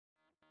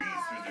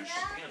their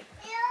skin.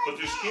 But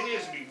their skin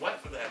has to be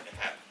wet for that to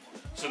happen.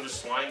 So the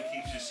slime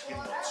keeps his skin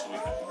wet so he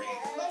can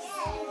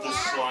breathe. The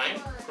slime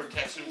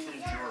protects him from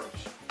germs.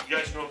 You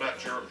guys know about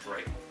germs,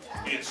 right?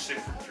 We get sick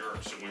from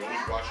germs, so we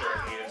always wash our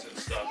hands and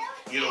stuff.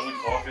 You know, we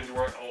cough into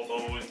our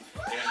elbow and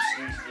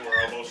sneeze into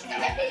our elbow so we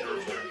don't get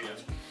germs in our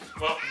hands.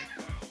 Well,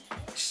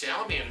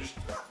 salamanders,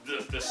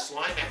 the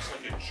slime acts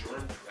like a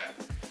germ trap.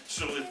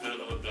 So if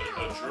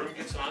a germ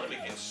gets on him,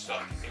 it gets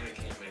stuck and it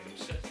can't make him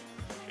sick.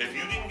 If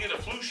you didn't get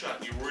a flu shot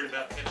and you're worried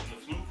about catching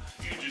the flu,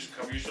 you just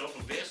cover yourself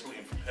with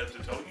Vaseline from head to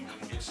toe, you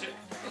wouldn't get sick.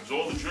 So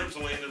all the germs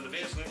will land in the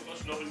Vaseline,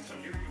 plus nobody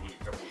come near you when you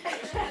cover with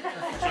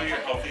Vaseline. So you're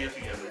healthy at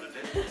the end of the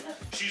day.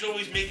 She's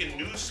always making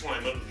new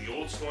slime out of the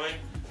old slime.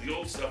 The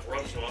old stuff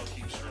rubs off,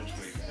 keeps germs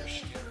away from her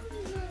skin.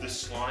 The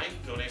slime,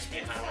 don't ask me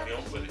how I know,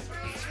 but it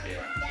tastes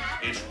bad.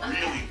 It's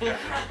really bad.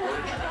 It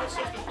burns your mouth,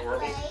 something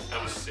horrible.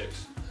 I was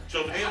 6.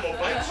 So if an animal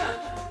bites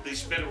her, they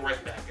spit it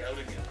right back out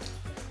again.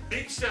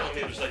 Big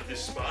salamanders like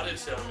this spotted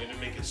salamander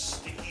make a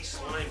sticky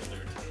slime in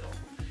their tail.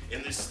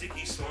 And this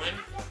sticky slime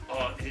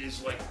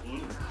is like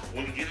glue.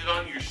 When you get it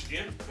on your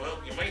skin, well,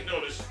 you might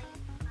notice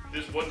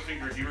this one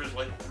finger here is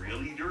like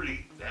really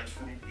dirty. That's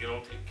from, you know,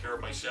 taking care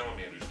of my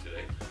salamanders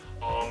today.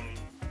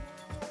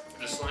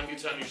 The slime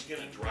gets on your skin,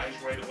 it dries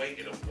right away,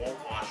 and it won't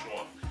wash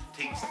off.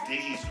 It takes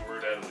days to wear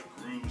it out of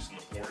the grooves and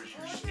the pores of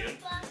your skin.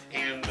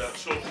 And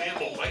so if an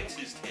animal bites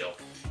his tail,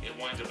 it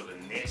winds up with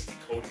a nasty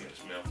coating in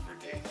his mouth for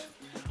days.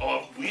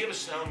 We have a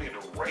salamander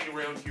right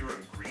around here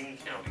in Greene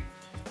County.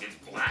 It's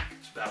black,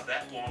 it's about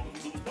that long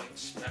with little white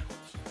speckles.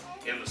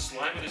 And the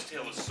slime in his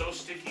tail is so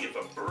sticky, if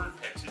a bird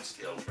pecks its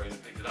tail trying to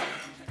pick it up,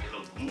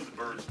 it'll glue the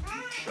bird's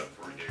beak shut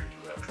for a day or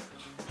two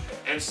afterwards.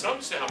 And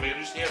some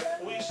salamanders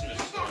have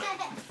poisonous slime.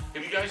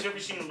 Have you guys ever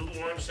seen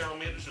little orange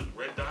salamanders with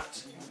red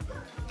dots?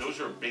 Those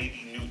are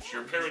baby newts.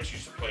 Your parents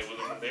used to play with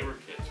them when they were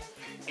kids.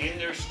 In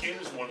their skin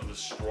is one of the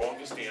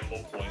strongest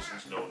animal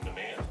poisons known to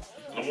man.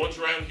 And the ones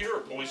around here are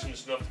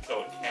poisonous enough to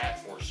kill a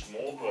cat or a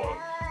small dog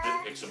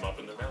that picks them up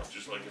in their mouth,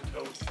 just like a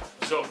toad.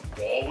 So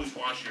always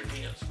wash your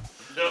hands.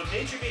 Now, if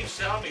nature gave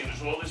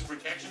salamanders all this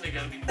protection, they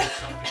got to be doing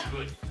something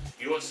good.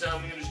 You know what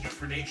salamanders do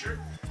for nature?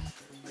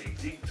 They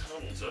dig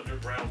tunnels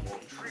underground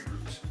along tree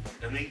roots,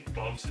 and they eat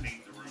bugs that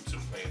eat the roots of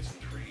plants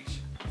and trees.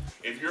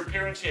 If your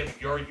parents have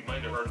a yard, you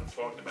might have heard them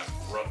talking about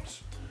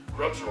grubs.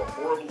 Grubs are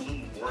horrible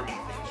little wormy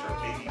things, or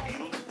baby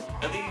beetles,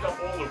 and they eat up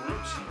all the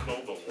roots and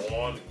kill the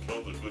lawn and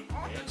kill the good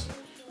plants.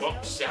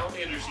 Well,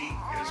 salamanders eat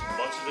as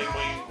much as they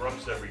weigh in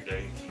grubs every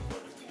day to keep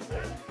everything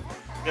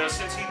whole. Now,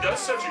 since he does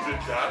such a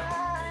good job,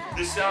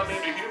 this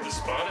salamander here, the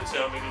spotted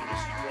salamander,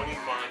 lives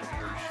 25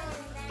 years.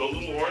 The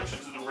little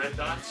oranges and the red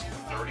dots,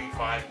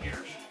 35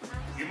 years.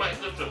 You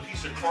might lift a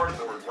piece of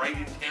cardboard right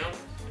in town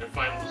and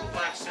find a little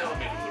black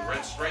salamander with a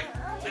red stripe.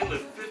 They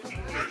live 15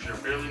 years. They're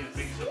barely as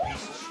big as a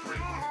piece of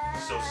string.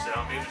 So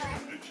salamanders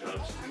do good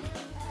jobs too.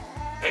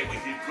 Hey, we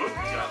did good.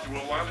 We got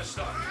through a lot of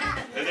stuff.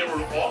 And they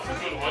were all for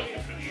good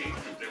audience for the age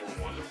group. They were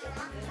wonderful.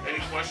 Any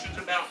questions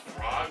about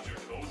frogs or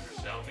toads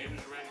or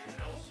salamanders or anything?